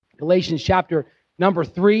Galatians chapter number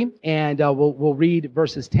 3, and we'll read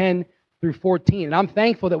verses 10 through 14. And I'm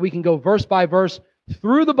thankful that we can go verse by verse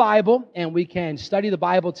through the Bible, and we can study the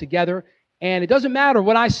Bible together. And it doesn't matter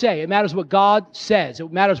what I say. It matters what God says.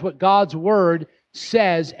 It matters what God's Word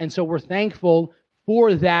says. And so we're thankful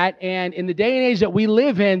for that. And in the day and age that we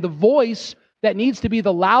live in, the voice that needs to be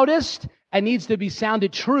the loudest and needs to be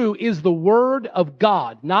sounded true is the Word of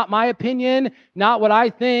God. Not my opinion, not what I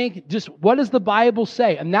think, just what does the Bible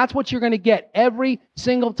say? And that's what you're going to get every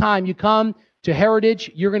single time you come to Heritage.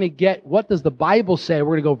 You're going to get, what does the Bible say?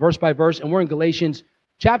 We're going to go verse by verse, and we're in Galatians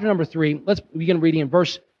chapter number 3. Let's begin reading in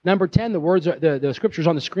verse number 10. The words are, the scripture's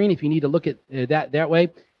on the screen if you need to look at that way.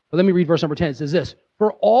 But let me read verse number 10. It says this: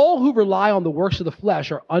 "For all who rely on the works of the flesh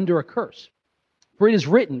are under a curse. For it is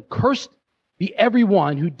written, cursed be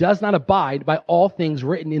everyone who does not abide by all things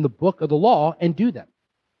written in the book of the law and do them.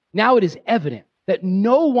 Now it is evident that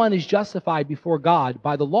no one is justified before God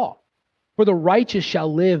by the law, for the righteous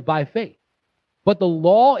shall live by faith. But the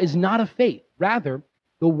law is not of faith. Rather,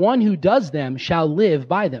 the one who does them shall live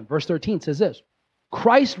by them." Verse 13 says this: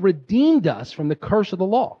 "Christ redeemed us from the curse of the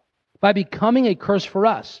law by becoming a curse for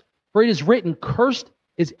us. For it is written, cursed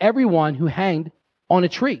is everyone who hanged on a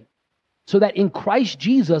tree, so that in Christ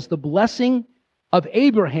Jesus the blessing of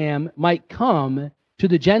Abraham might come to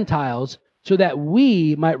the Gentiles, so that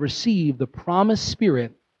we might receive the promised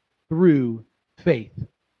Spirit through faith."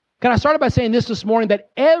 Can I start by saying this morning, that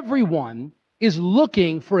everyone is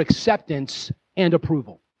looking for acceptance and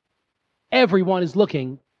approval. Everyone is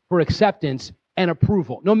looking for acceptance and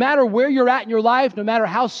approval. No matter where you're at in your life, no matter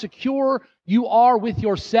how secure you are with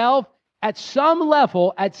yourself, at some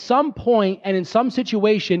level, at some point, and in some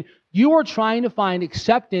situation, you are trying to find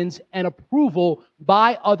acceptance and approval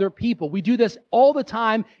by other people. We do this all the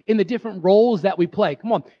time in the different roles that we play.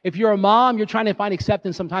 Come on, if you're a mom, you're trying to find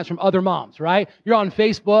acceptance sometimes from other moms, right? You're on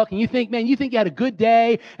Facebook and you think you had a good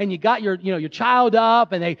day, and you got your child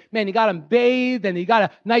up, and you got them bathed, and you got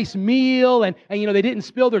a nice meal, and they didn't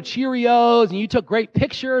spill their Cheerios, and you took great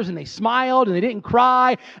pictures, and they smiled, and they didn't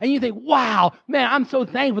cry, and you think, wow, man, I'm so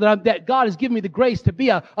thankful that God has given me the grace to be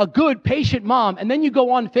a good, patient mom. And then you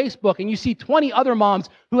go on Facebook and you see 20 other moms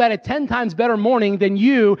who had a 10 times better morning than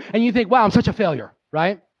you, and you think, wow, I'm such a failure,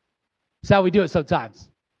 right? That's how we do it sometimes,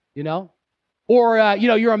 Or,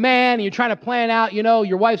 you're a man and you're trying to plan out,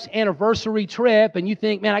 your wife's anniversary trip, and you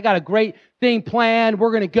think, man, I got a great thing planned. We're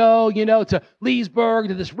going to go, to Leesburg,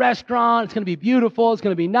 to this restaurant. It's going to be beautiful. It's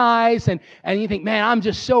going to be nice. And you think, man, I'm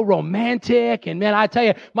just so romantic. And man, I tell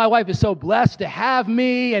you, my wife is so blessed to have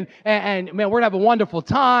me. And man, we're going to have a wonderful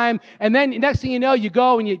time. And then next thing you know, you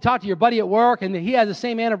go and you talk to your buddy at work, and he has the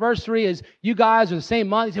same anniversary as you guys, or the same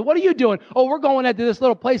month. You say, what are you doing? Oh, we're going to this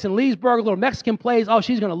little place in Leesburg, a little Mexican place. Oh,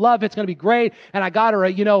 she's going to love it. It's going to be great. And I got her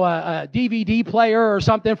a DVD player or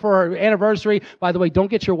something for her anniversary. By the way, don't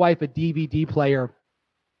get your wife a DVD player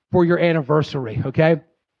for your anniversary, okay?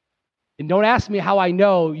 And don't ask me how I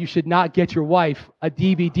know you should not get your wife a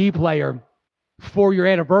DVD player for your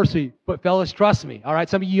anniversary. But fellas, trust me, all right?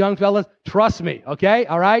 Some of you young fellas, trust me, okay?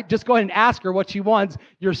 All right? Just go ahead and ask her what she wants.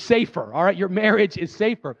 You're safer, all right? Your marriage is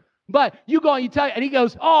safer. But you go and you tell, and he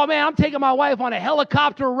goes, oh man, I'm taking my wife on a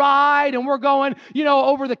helicopter ride, and we're going,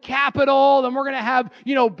 over the Capitol, and we're going to have,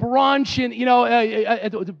 brunch and,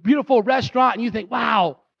 a beautiful restaurant. And you think,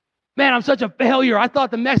 wow, man, I'm such a failure. I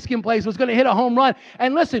thought the Mexican place was going to hit a home run.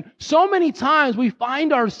 And listen, so many times we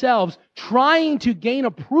find ourselves trying to gain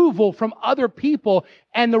approval from other people.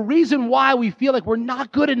 And the reason why we feel like we're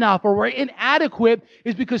not good enough or we're inadequate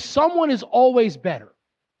is because someone is always better.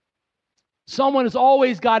 Someone has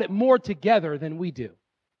always got it more together than we do.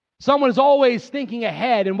 Someone is always thinking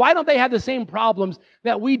ahead. And why don't they have the same problems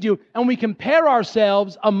that we do? And we compare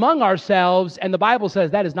ourselves among ourselves, and the Bible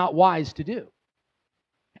says that is not wise to do.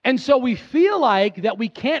 And so we feel like that we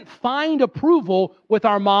can't find approval with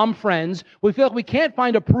our mom friends. We feel like we can't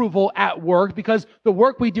find approval at work because the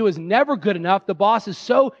work we do is never good enough. The boss is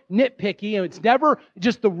so nitpicky, and it's never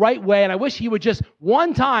just the right way. And I wish he would just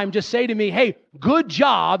one time just say to me, hey, good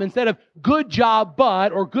job, instead of good job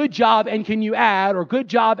but, or good job and can you add, or good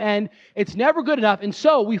job and. It's never good enough. And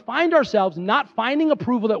so we find ourselves not finding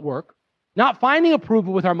approval at work, not finding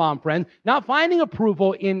approval with our mom friends, not finding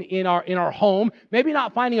approval in our home, maybe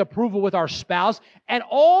not finding approval with our spouse, and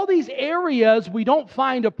all these areas we don't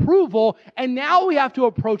find approval, and now we have to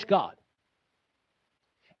approach God.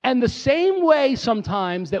 And the same way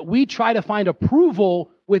sometimes that we try to find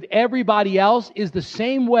approval with everybody else is the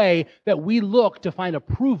same way that we look to find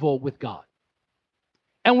approval with God.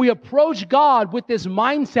 And we approach God with this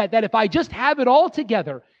mindset that if I just have it all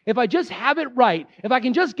together, if I just have it right, if I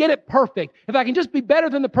can just get it perfect, if I can just be better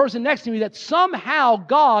than the person next to me, that somehow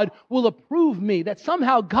God will approve me, that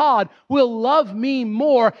somehow God will love me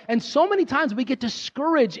more. And so many times we get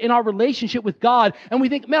discouraged in our relationship with God, and we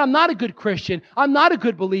think, man, I'm not a good Christian. I'm not a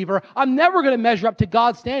good believer. I'm never going to measure up to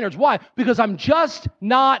God's standards. Why? Because I'm just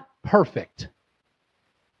not perfect.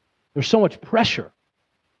 There's so much pressure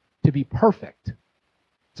to be perfect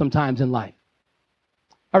sometimes in life.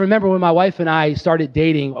 I remember when my wife and I started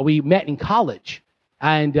dating, we met in college,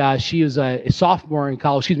 and she was a sophomore in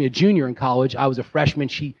college, a junior in college. I was a freshman.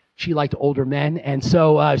 She liked older men, and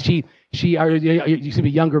so she used to be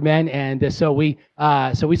younger men, and so we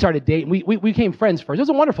started dating. We became friends first. It was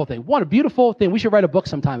a wonderful thing, a beautiful thing. We should write a book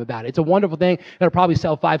sometime about it. It's a wonderful thing. That'll probably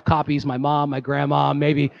sell 5 copies. My mom, my grandma,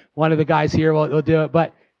 maybe one of the guys here will do it,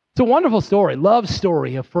 but it's a wonderful story, love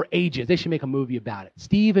story for ages. They should make a movie about it.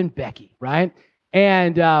 Steve and Becky, right?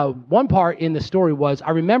 And one part in the story was, I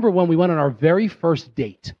remember when we went on our very first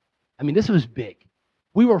date. I mean, this was big.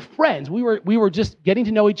 We were friends. We were just getting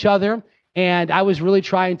to know each other, and I was really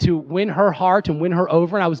trying to win her heart and win her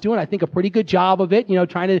over, and I was doing, I think, a pretty good job of it,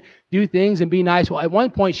 trying to do things and be nice. Well, at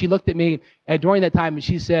one point, she looked at me during that time, and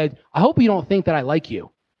she said, I hope you don't think that I like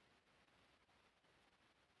you.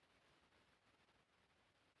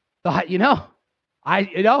 Thought,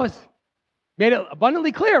 it's made it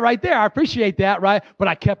abundantly clear right there. I appreciate that, right? But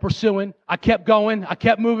I kept pursuing. I kept going. I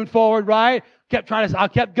kept moving forward, right? I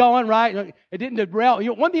kept going, right? It didn't derail.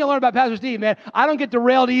 One thing I learned about Pastor Steve, man, I don't get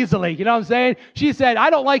derailed easily. You know what I'm saying? She said,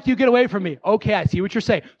 I don't like you. Get away from me. Okay, I see what you're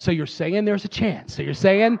saying. So you're saying there's a chance. So you're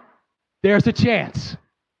saying there's a chance,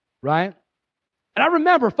 right? And I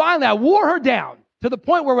remember finally I wore her down to the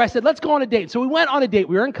point where I said, let's go on a date. So we went on a date.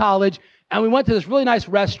 We were in college. And we went to this really nice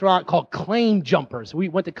restaurant called Claim Jumpers. We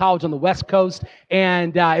went to college on the West Coast,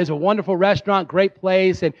 and it was a wonderful restaurant, great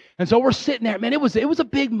place. And so we're sitting there. Man, it was a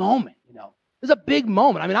big moment, It was a big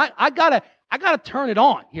moment. I mean, I gotta turn it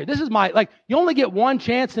on here. This is you only get one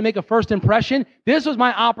chance to make a first impression. This was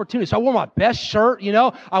my opportunity. So I wore my best shirt,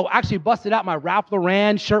 I actually busted out my Ralph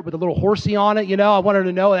Lauren shirt with a little horsey on it, I wanted her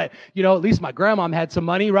to know that, at least my grandma had some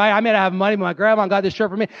money, right? I may not have money, but my grandma got this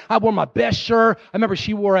shirt for me. I wore my best shirt. I remember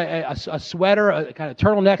she wore a sweater, a kind of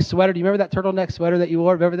turtleneck sweater. Do you remember that turtleneck sweater that you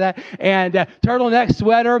wore? Remember that? And turtleneck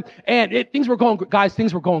sweater. And things were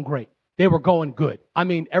going great. They were going good. I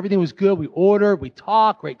mean, everything was good. We ordered, we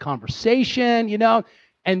talked, great conversation,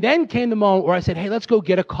 And then came the moment where I said, hey, let's go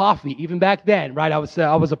get a coffee. Even back then, right? I was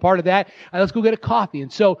a part of that. Let's go get a coffee.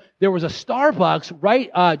 And so there was a Starbucks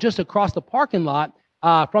right just across the parking lot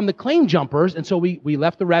from the Claim Jumpers. And so we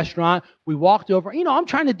left the restaurant. We walked over. I'm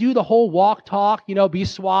trying to do the whole walk, talk, be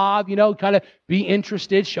suave, kind of be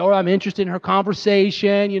interested, show her I'm interested in her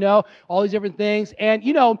conversation, all these different things. And,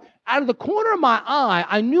 out of the corner of my eye,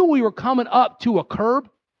 I knew we were coming up to a curb.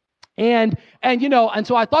 And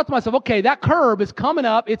so I thought to myself, okay, that curb is coming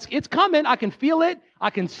up. It's coming. I can feel it. I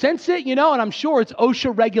can sense it, and I'm sure it's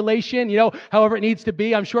OSHA regulation, however it needs to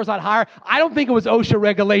be. I'm sure it's not higher. I don't think it was OSHA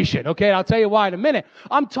regulation, okay? I'll tell you why in a minute.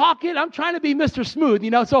 I'm trying to be Mr. Smooth,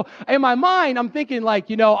 so in my mind, I'm thinking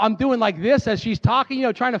I'm doing like this as she's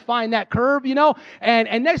talking, trying to find that curve,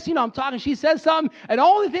 and next, I'm talking, she says something, and the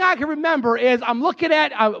only thing I can remember is I'm looking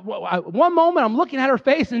at, one moment I'm looking at her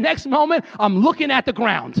face, and the next moment I'm looking at the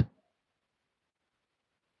ground.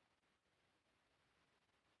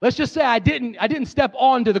 Let's just say I didn't step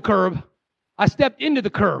onto the curb. I stepped into the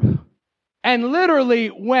curb and literally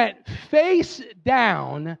went face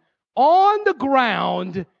down on the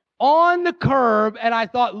ground, on the curb, and I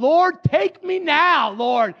thought, Lord, take me now,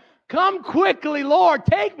 Lord. Come quickly, Lord.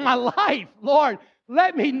 Take my life, Lord.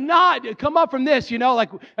 Let me not come up from this,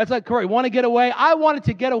 that's like Corey, want to get away? I wanted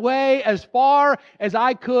to get away as far as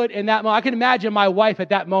I could in that moment. I can imagine my wife at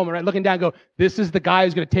that moment, right, looking down and go, this is the guy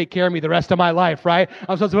who's going to take care of me the rest of my life, right?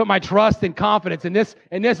 I'm supposed to put my trust and confidence in this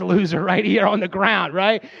loser right here on the ground,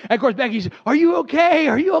 right? And of course, Becky says, are you okay?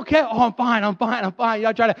 Are you okay? Oh, I'm fine.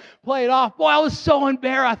 I try to play it off. Boy, I was so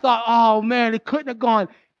embarrassed. I thought, oh man, it couldn't have gone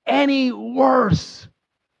any worse.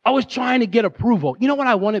 I was trying to get approval. You know what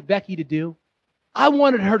I wanted Becky to do? I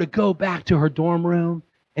wanted her to go back to her dorm room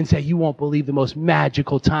and say, you won't believe the most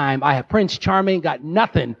magical time. I have Prince Charming, got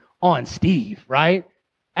nothing on Steve, right?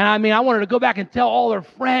 And I wanted her to go back and tell all her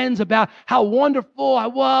friends about how wonderful I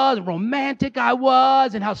was, romantic I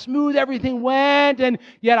was, and how smooth everything went. And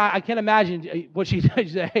yet I can't imagine what she said. She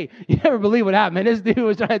said, hey, you never believe what happened, man. This dude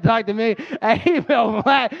was trying to talk to me, and he fell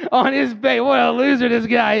flat on his face. What a loser this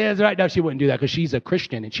guy is, right? No, she wouldn't do that because she's a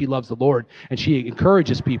Christian, and she loves the Lord, and she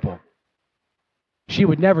encourages people. She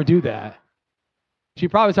would never do that. She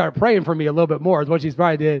probably started praying for me a little bit more is what she's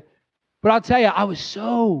probably did. But I'll tell you, I was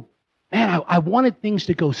so Man, I wanted things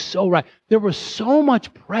to go so right. There was so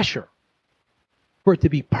much pressure for it to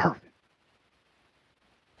be perfect.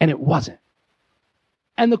 And it wasn't.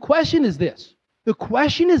 And the question is this. The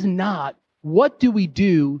question is not, what do we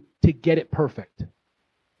do to get it perfect?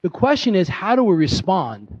 The question is, how do we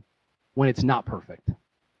respond when it's not perfect?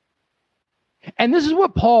 And this is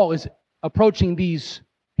what Paul is approaching these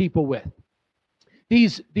people with.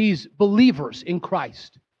 These believers in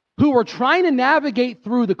Christ who were trying to navigate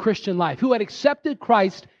through the Christian life, who had accepted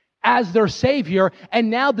Christ as their Savior, and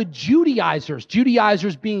now the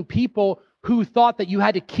Judaizers being people who thought that you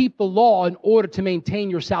had to keep the law in order to maintain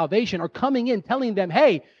your salvation, are coming in telling them,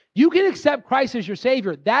 hey, you can accept Christ as your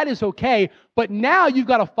Savior. That is okay, but now you've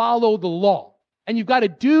got to follow the law, and you've got to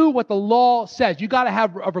do what the law says. You've got to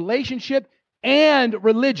have a relationship and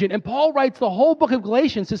religion. And Paul writes the whole book of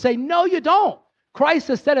Galatians to say, no, you don't. Christ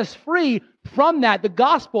has set us free from that. The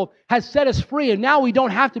gospel has set us free, and now we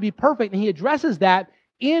don't have to be perfect. And he addresses that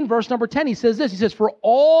in verse number 10. He says this, he says, for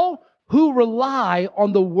all who rely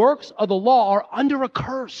on the works of the law are under a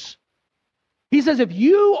curse. He says, if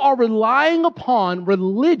you are relying upon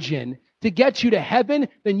religion to get you to heaven,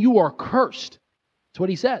 then you are cursed. That's what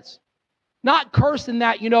he says. Not cursed in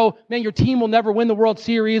that, man, your team will never win the World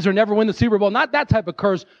Series or never win the Super Bowl. Not that type of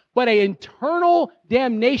curse, but an internal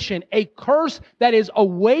damnation, a curse that is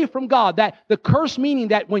away from God. That the curse meaning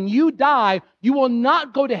that when you die, you will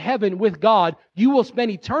not go to heaven with God. You will spend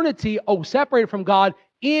eternity separated from God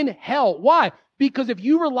in hell. Why? Because if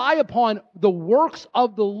you rely upon the works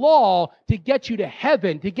of the law to get you to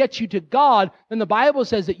heaven, to get you to God, then the Bible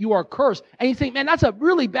says that you are cursed. And you think, man, that's a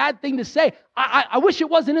really bad thing to say. I wish it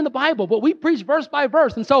wasn't in the Bible, but we preach verse by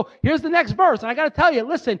verse. And so here's the next verse. And I got to tell you,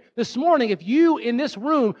 listen, this morning, if you in this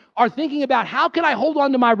room are thinking about how can I hold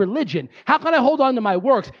on to my religion? How can I hold on to my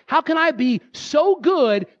works? How can I be so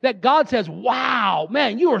good that God says, wow,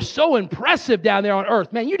 man, you are so impressive down there on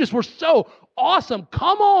earth. Man, you just were so awesome.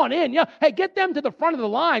 Come on in. Yeah. Hey, get them to the front of the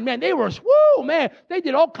line. Man, they were, they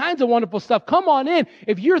did all kinds of wonderful stuff. Come on in.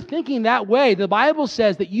 If you're thinking that way, the Bible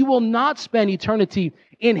says that you will not spend eternity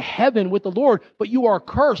in heaven with the Lord, but you are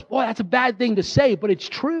cursed. Boy, that's a bad thing to say, but it's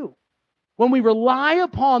true. When we rely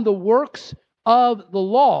upon the works of the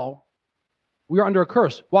law, we are under a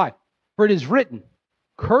curse. Why? For it is written,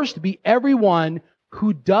 cursed be everyone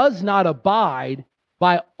who does not abide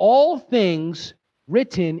by all things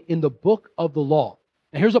written in the book of the law.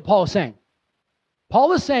 Now here's what Paul is saying.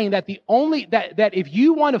 Paul is saying that that if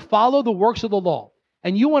you want to follow the works of the law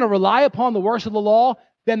and you want to rely upon the works of the law,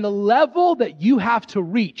 then the level that you have to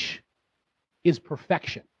reach is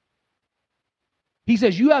perfection. He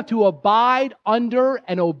says you have to abide under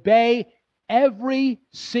and obey every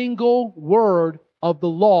single word of the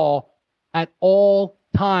law at all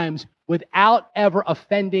times without ever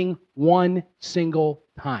offending one single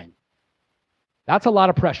time. That's a lot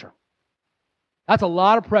of pressure. That's a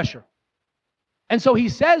lot of pressure. And so he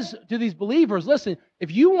says to these believers, listen,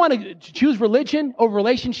 if you want to choose religion over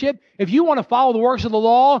relationship, if you want to follow the works of the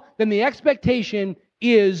law, then the expectation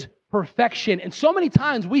is perfection. And so many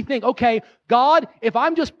times we think, okay, God, if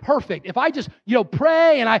I'm just perfect, if I just,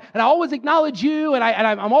 pray and I always acknowledge you and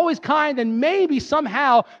I'm always kind, then maybe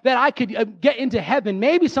somehow that I could get into heaven.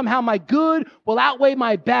 Maybe somehow my good will outweigh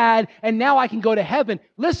my bad and now I can go to heaven.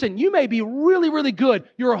 Listen, you may be really, really good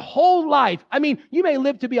your whole life. I mean, you may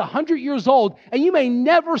live to be 100 years old and you may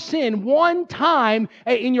never sin one time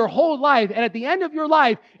in your whole life. And at the end of your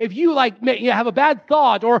life, if you have a bad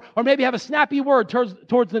thought or maybe have a snappy word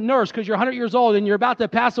towards the nurse because you're 100 years old and you're about to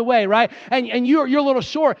pass away, right? And you're a little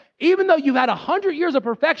short. Even though you've had 100 years of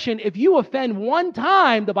perfection, if you offend one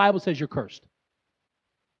time, the Bible says you're cursed.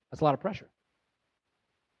 That's a lot of pressure.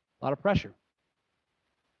 A lot of pressure.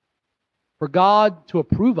 For God to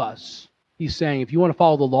approve us, he's saying, if you want to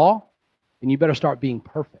follow the law, then you better start being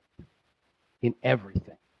perfect in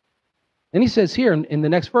everything. And he says here in the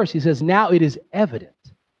next verse, he says, now it is evident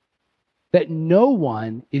that no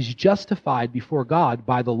one is justified before God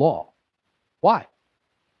by the law. Why?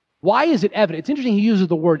 Why is it evident? It's interesting he uses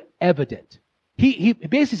the word evident. He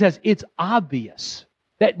basically says it's obvious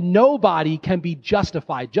that nobody can be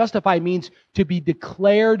justified. Justified means to be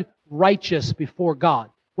declared righteous before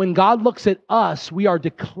God. When God looks at us, we are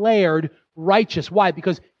declared righteous. Why?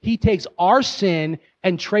 Because he takes our sin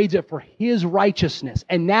and trades it for his righteousness.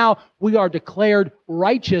 And now we are declared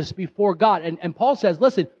righteous before God. And Paul says,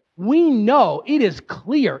 listen, we know, it is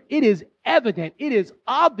clear, it is evident, it is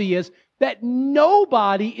obvious that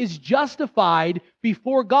nobody is justified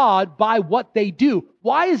before God by what they do.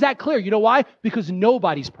 Why is that clear? You know why? Because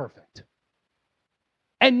nobody's perfect.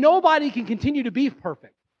 And nobody can continue to be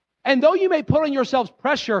perfect. And though you may put on yourselves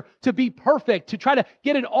pressure to be perfect, to try to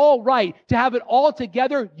get it all right, to have it all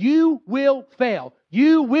together, you will fail.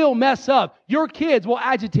 You will mess up. Your kids will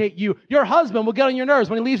agitate you. Your husband will get on your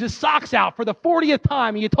nerves when he leaves his socks out for the 40th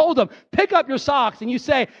time and you told him, pick up your socks, and you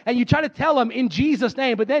say, and you try to tell him in Jesus'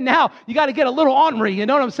 name, but then now you got to get a little ornery, you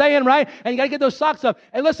know what I'm saying, right? And you got to get those socks up.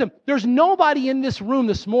 And listen, there's nobody in this room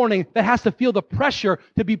this morning that has to feel the pressure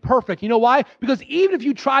to be perfect. You know why? Because even if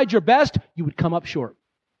you tried your best, you would come up short.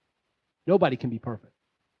 Nobody can be perfect.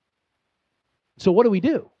 So what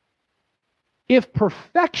do? If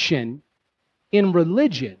perfection in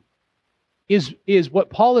religion is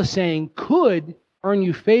what Paul is saying could earn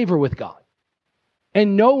you favor with God,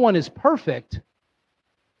 and no one is perfect,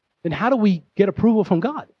 then how do we get approval from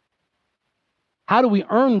God? How do we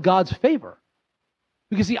earn God's favor?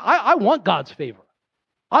 Because see, I want God's favor.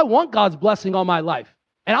 I want God's blessing on my life.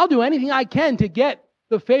 And I'll do anything I can to get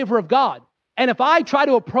the favor of God. And if I try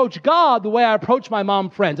to approach God the way I approach my mom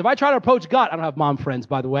friends, if I try to approach God, I don't have mom friends,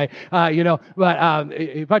 by the way, but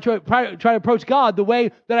if I try to approach God the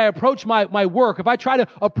way that I approach my work, if I try to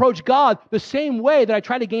approach God the same way that I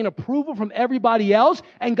try to gain approval from everybody else,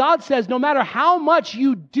 and God says, no matter how much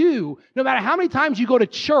you do, no matter how many times you go to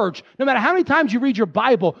church, no matter how many times you read your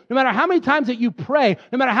Bible, no matter how many times that you pray,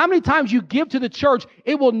 no matter how many times you give to the church,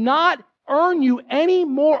 it will not earn you any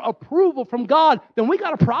more approval from God, then we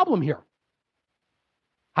got a problem here.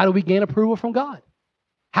 How do we gain approval from God?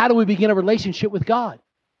 How do we begin a relationship with God?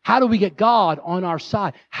 How do we get God on our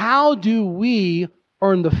side? How do we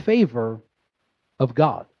earn the favor of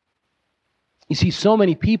God? You see, so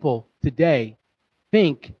many people today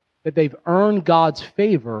think that they've earned God's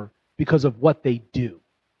favor because of what they do.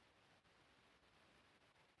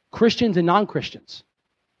 Christians and non-Christians.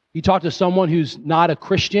 You talk to someone who's not a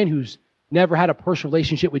Christian, who's never had a personal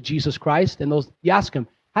relationship with Jesus Christ, and you ask them,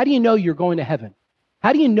 how do you know you're going to heaven?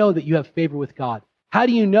 How do you know that you have favor with God? How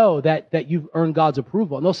do you know that you've earned God's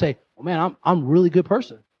approval? And they'll say, well, man, I'm a really good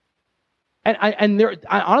person. And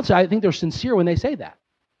honestly, I think they're sincere when they say that.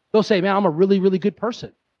 They'll say, man, I'm a really, really good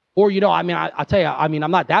person. Or, I'll tell you,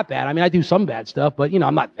 I'm not that bad. I do some bad stuff, but,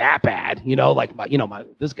 I'm not that bad,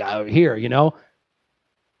 like, this guy over here,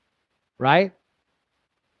 right?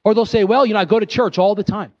 Or they'll say, well, I go to church all the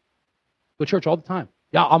time. Go to church all the time.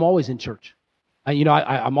 Yeah, I'm always in church.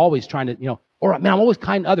 I'm always trying to, or, man, I'm always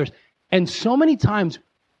kind to others. And so many times, if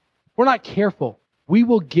we're not careful, we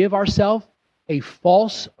will give ourselves a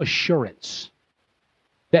false assurance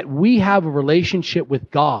that we have a relationship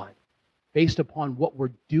with God based upon what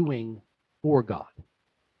we're doing for God.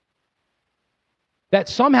 That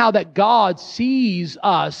somehow that God sees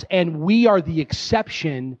us and we are the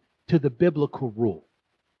exception to the biblical rule.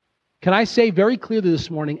 Can I say very clearly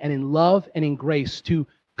this morning, and in love and in grace to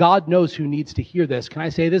God knows who needs to hear this. Can I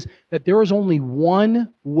say this? That there is only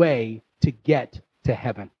one way to get to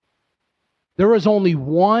heaven. There is only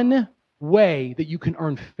one way that you can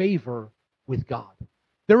earn favor with God.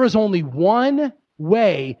 There is only one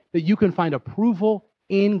way that you can find approval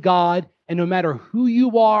in God. And no matter who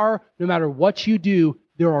you are, no matter what you do,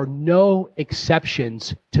 there are no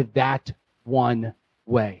exceptions to that one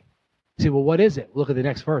way. You say, well, what is it? Look at the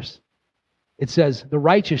next verse. It says, the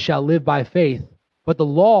righteous shall live by faith. But the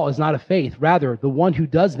law is not of faith. Rather, the one who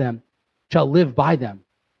does them shall live by them.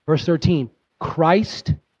 Verse 13,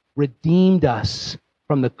 Christ redeemed us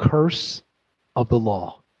from the curse of the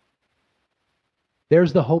law.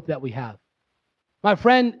 There's the hope that we have. My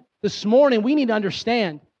friend, this morning we need to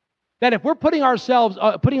understand that if we're putting on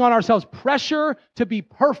ourselves pressure to be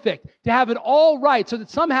perfect, to have it all right, so that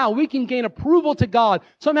somehow we can gain approval to God,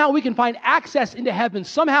 somehow we can find access into heaven,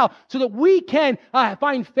 somehow so that we can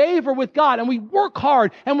find favor with God, and we work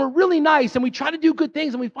hard, and we're really nice, and we try to do good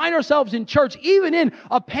things, and we find ourselves in church, even in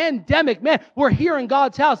a pandemic. Man, we're here in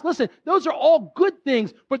God's house. Listen, those are all good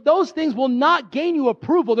things, but those things will not gain you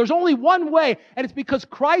approval. There's only one way, and it's because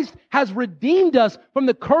Christ has redeemed us from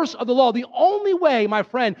the curse of the law. The only way, my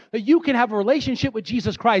friend, that you can have a relationship with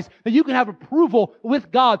Jesus Christ, that you can have approval with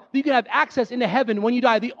God, that you can have access into heaven when you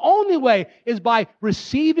die, the only way is by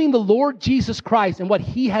receiving the Lord Jesus Christ and what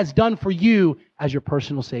He has done for you as your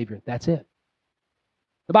personal Savior. That's it.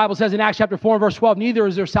 The Bible says in Acts chapter 4 and verse 12, neither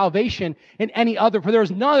is there salvation in any other, for there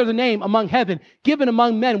is none other name among heaven given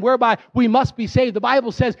among men whereby we must be saved. The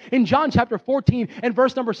Bible says in John chapter 14 and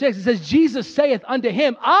verse number 6, it says, Jesus saith unto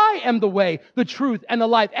him, I am the way, the truth, and the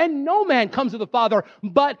life, and no man comes to the Father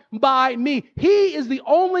but by me. He is the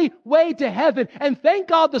only way to heaven. And thank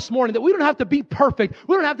God this morning that we don't have to be perfect.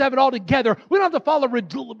 We don't have to have it all together. We don't have to follow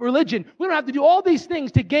religion. We don't have to do all these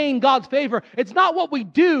things to gain God's favor. It's not what we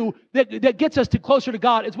do that gets us to closer to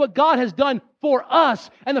God. It's what God has done for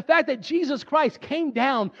us. And the fact that Jesus Christ came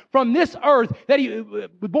down from this earth, that he was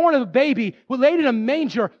born of a baby, was laid in a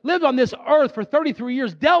manger, lived on this earth for 33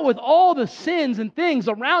 years, dealt with all the sins and things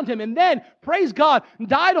around him, and then, praise God,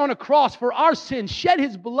 died on a cross for our sins, shed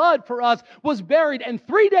his blood for us, was buried, and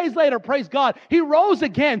 3 days later, praise God, he rose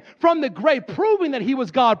again from the grave, proving that he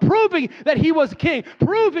was God, proving that he was king,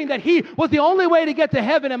 proving that he was the only way to get to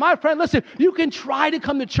heaven. And my friend, listen, you can try to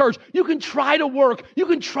come to church, you can try to work, you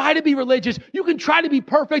can try to be religious, you can try to be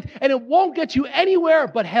perfect, and it won't get you anywhere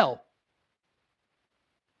but hell.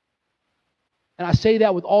 And I say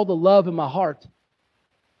that with all the love in my heart.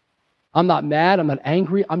 I'm not mad, I'm not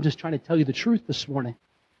angry, I'm just trying to tell you the truth this morning.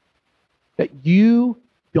 That you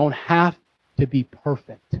don't have to be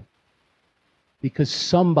perfect because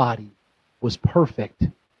somebody was perfect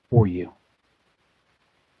for you.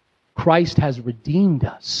 Christ has redeemed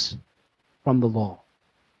us from the law.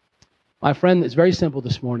 My friend, it's very simple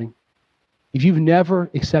this morning. If you've never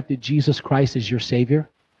accepted Jesus Christ as your Savior,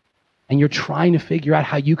 and you're trying to figure out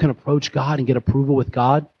how you can approach God and get approval with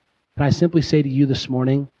God, can I simply say to you this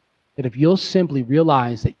morning that if you'll simply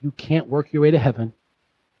realize that you can't work your way to heaven,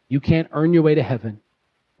 you can't earn your way to heaven,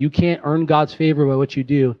 you can't earn God's favor by what you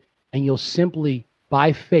do, and you'll simply,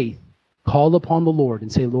 by faith, call upon the Lord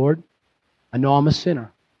and say, Lord, I know I'm a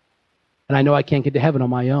sinner, and I know I can't get to heaven on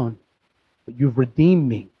my own, but you've redeemed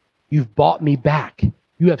me. You've bought me back.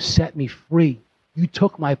 You have set me free. You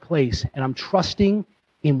took my place, and I'm trusting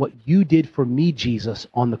in what you did for me, Jesus,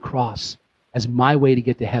 on the cross as my way to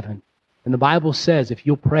get to heaven. And the Bible says if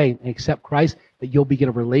you'll pray and accept Christ, that you'll begin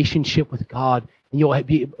a relationship with God, and you'll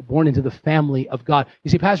be born into the family of God.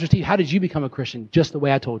 You say, Pastor Steve, how did you become a Christian? Just the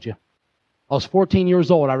way I told you. I was 14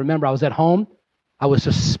 years old. I remember I was at home. I was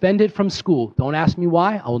suspended from school. Don't ask me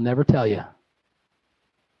why. I will never tell you.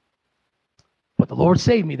 But the Lord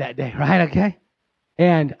saved me that day, right? Okay?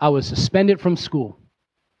 And I was suspended from school.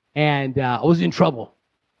 And I was in trouble.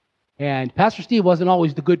 And Pastor Steve wasn't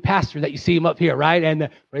always the good pastor that you see him up here, right? And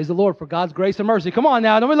praise the Lord for God's grace and mercy. Come on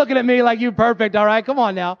now. Don't be looking at me like you're perfect, all right? Come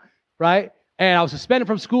on now, right? And I was suspended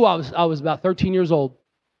from school. I was about 13 years old.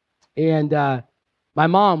 And my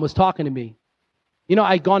mom was talking to me. You know,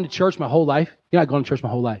 I'd gone to church my whole life. I'd gone to church my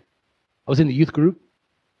whole life. I was in the youth group,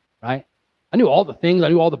 right? I knew all the things. I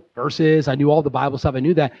knew all the verses. I knew all the Bible stuff. I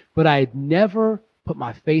knew that. But I had never put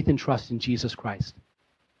my faith and trust in Jesus Christ.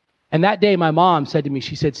 And that day, my mom said to me,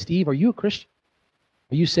 she said, Steve, are you a Christian?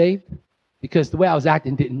 Are you saved? Because the way I was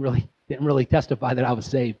acting didn't really testify that I was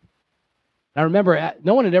saved. And I remember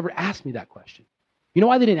no one had ever asked me that question. You know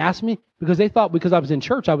why they didn't ask me? Because they thought because I was in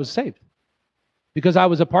church, I was saved. Because I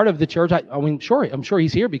was a part of the church. I'm sure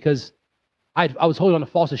he's here because I was holding on to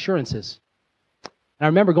false assurances. And I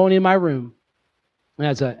remember going in my room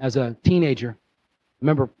as a teenager. I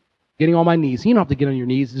remember getting on my knees. You don't have to get on your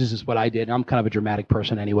knees. This is what I did. I'm kind of a dramatic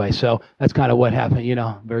person anyway, so that's kind of what happened,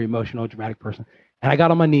 very emotional, dramatic person. And I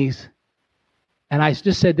got on my knees, and I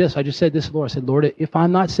just said this. I just said this to the Lord. I said, Lord, if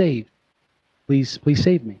I'm not saved, please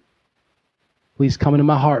save me. Please come into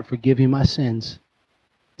my heart, forgive me my sins.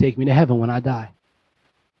 Take me to heaven when I die.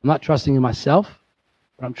 I'm not trusting in myself,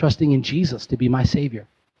 but I'm trusting in Jesus to be my Savior.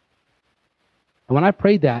 And when I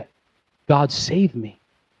prayed that, God saved me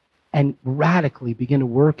and radically began to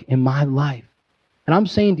work in my life. And I'm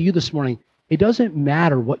saying to you this morning, it doesn't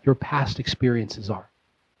matter what your past experiences are.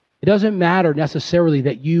 It doesn't matter necessarily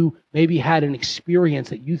that you maybe had an experience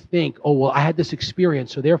that you think, oh, well, I had this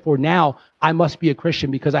experience, so therefore now I must be a Christian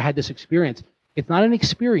because I had this experience. It's not an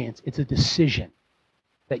experience, it's a decision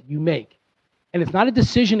that you make. And it's not a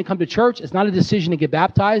decision to come to church. It's not a decision to get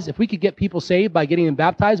baptized. If we could get people saved by getting them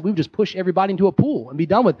baptized, we would just push everybody into a pool and be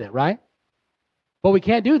done with it, right? But we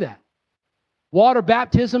can't do that. Water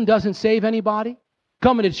baptism doesn't save anybody.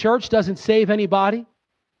 Coming to church doesn't save anybody.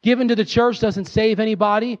 Giving to the church doesn't save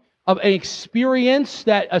anybody. A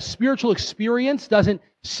spiritual experience doesn't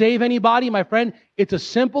save anybody, my friend. It's a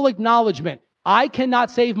simple acknowledgement. I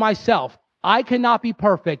cannot save myself. I cannot be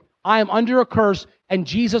perfect. I am under a curse, and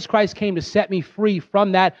Jesus Christ came to set me free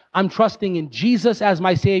from that. I'm trusting in Jesus as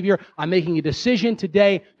my Savior. I'm making a decision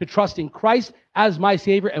today to trust in Christ as my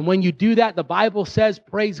Savior. And when you do that, the Bible says,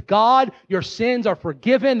 praise God, your sins are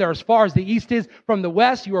forgiven. They're as far as the east is from the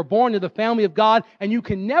west. You are born to the family of God, and you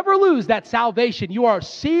can never lose that salvation. You are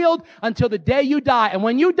sealed until the day you die. And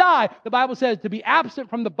when you die, the Bible says to be absent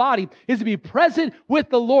from the body is to be present with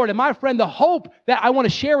the Lord. And my friend, the hope that I want to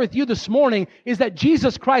share with you this morning is that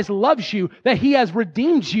Jesus Christ loves you, that He has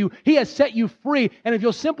redeemed you, He has set you free. And if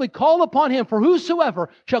you'll simply call upon Him, for whosoever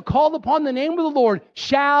shall call upon the name of the Lord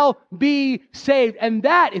shall be saved. And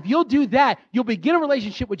that, if you'll do that, you'll begin a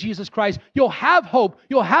relationship with Jesus Christ. You'll have hope.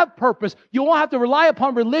 You'll have purpose. You won't have to rely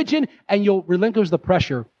upon religion, and you'll relinquish the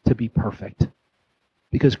pressure to be perfect.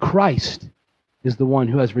 Because Christ is the one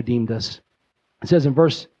who has redeemed us. It says in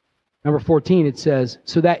verse number 14, it says,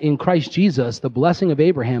 so that in Christ Jesus, the blessing of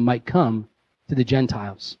Abraham might come to the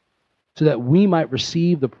Gentiles, so that we might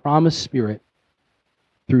receive the promised Spirit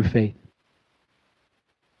through faith.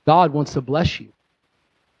 God wants to bless you.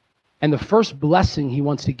 And the first blessing he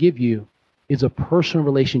wants to give you is a personal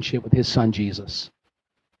relationship with his son, Jesus.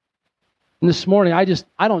 And this morning,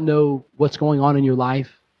 I don't know what's going on in your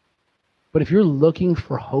life, but if you're looking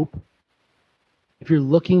for hope, if you're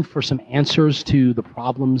looking for some answers to the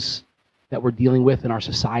problems that we're dealing with in our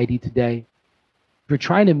society today, if you're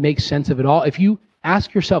trying to make sense of it all, if you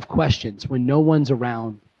ask yourself questions when no one's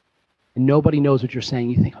around and nobody knows what you're saying,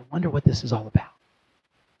 you think, I wonder what this is all about.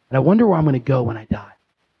 And I wonder where I'm going to go when I die.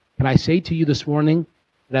 Can I say to you this morning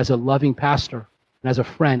that as a loving pastor and as a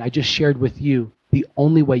friend, I just shared with you the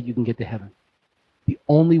only way you can get to heaven, the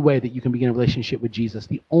only way that you can begin a relationship with Jesus,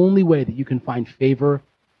 the only way that you can find favor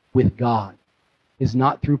with God is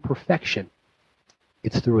not through perfection.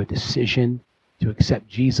 It's through a decision to accept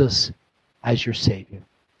Jesus as your Savior.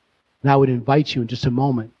 And I would invite you in just a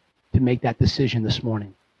moment to make that decision this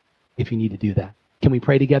morning if you need to do that. Can we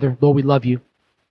pray together? Lord, we love you.